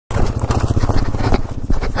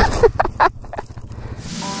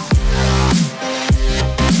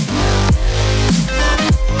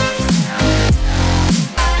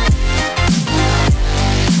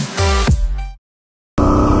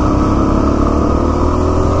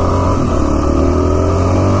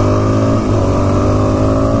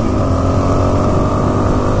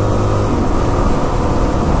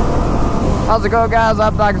How's it going, guys?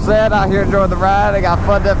 I'm Dr. Zed out here enjoying the ride. I got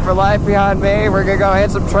Fundip for life behind me. We're gonna go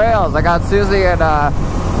hit some trails. I got Susie and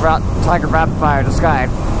Tiger Rapid Fire to Sky.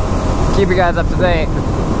 Keep you guys up to date.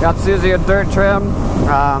 Got Susie in dirt trim.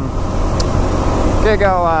 Gonna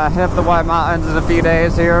go hit up the White Mountains in a few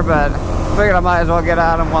days here, but figured I might as well get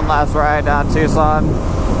out on one last ride down Tucson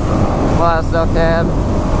while I still can.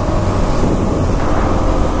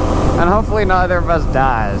 And hopefully neither of us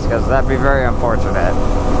dies, because that'd be very unfortunate.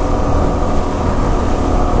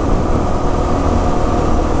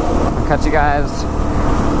 I'll catch you guys,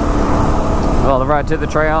 well, the ride to the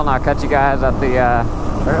trail, and I'll catch you guys at the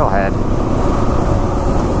trailhead.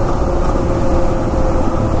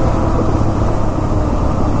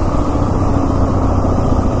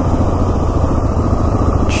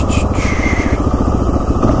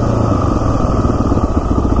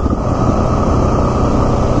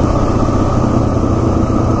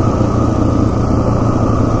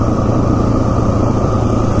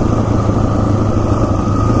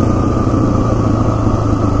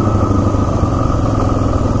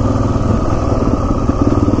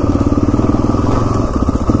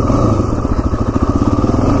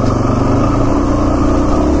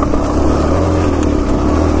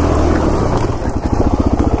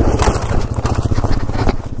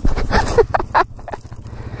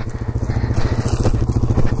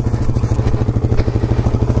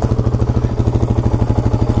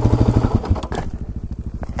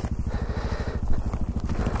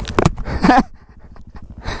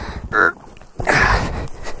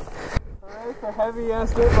 Heavy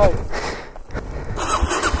ass dirt bike.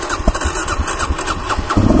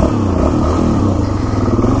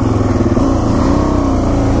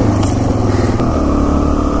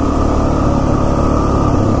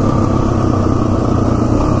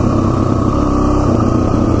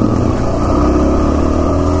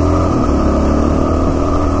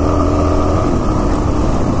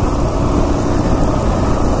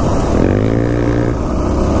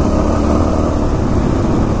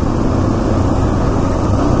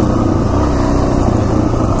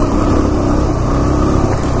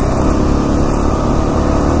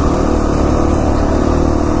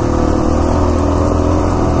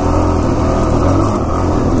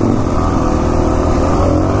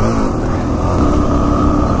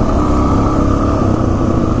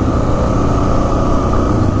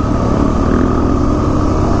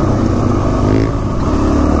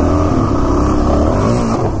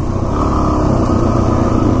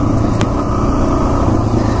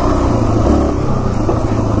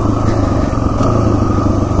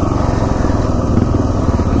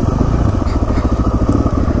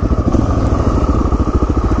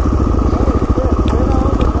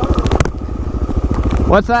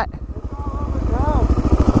 What's that?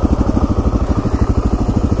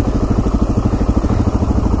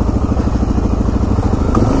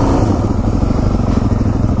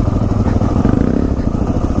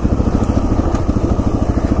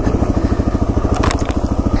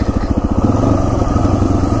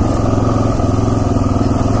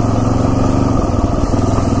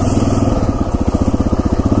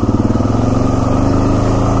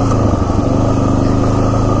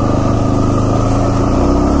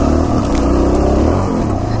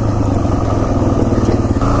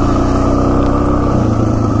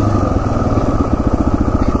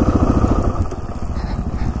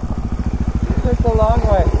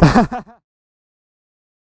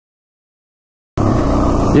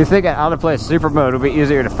 You think an out of place super mode would be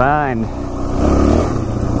easier to find?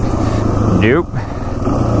 Nope.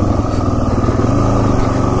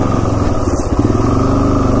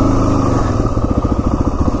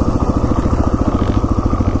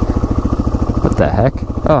 What the heck?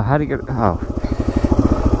 Oh, how do you get? Oh.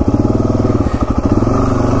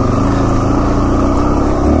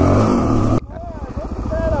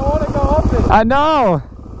 I want to go up it. I know.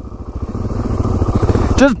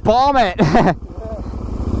 Just bomb it.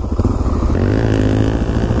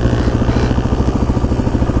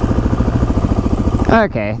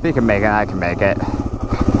 Okay, if you can make it, I can make it.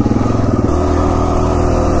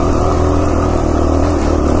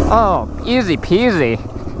 Oh, easy peasy.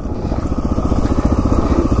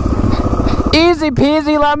 Easy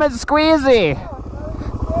peasy lemon squeezy.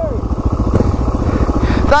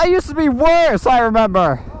 That used to be worse, I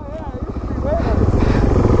remember.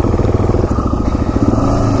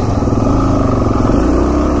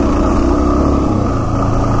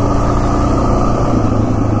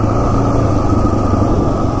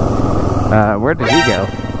 Where did he go?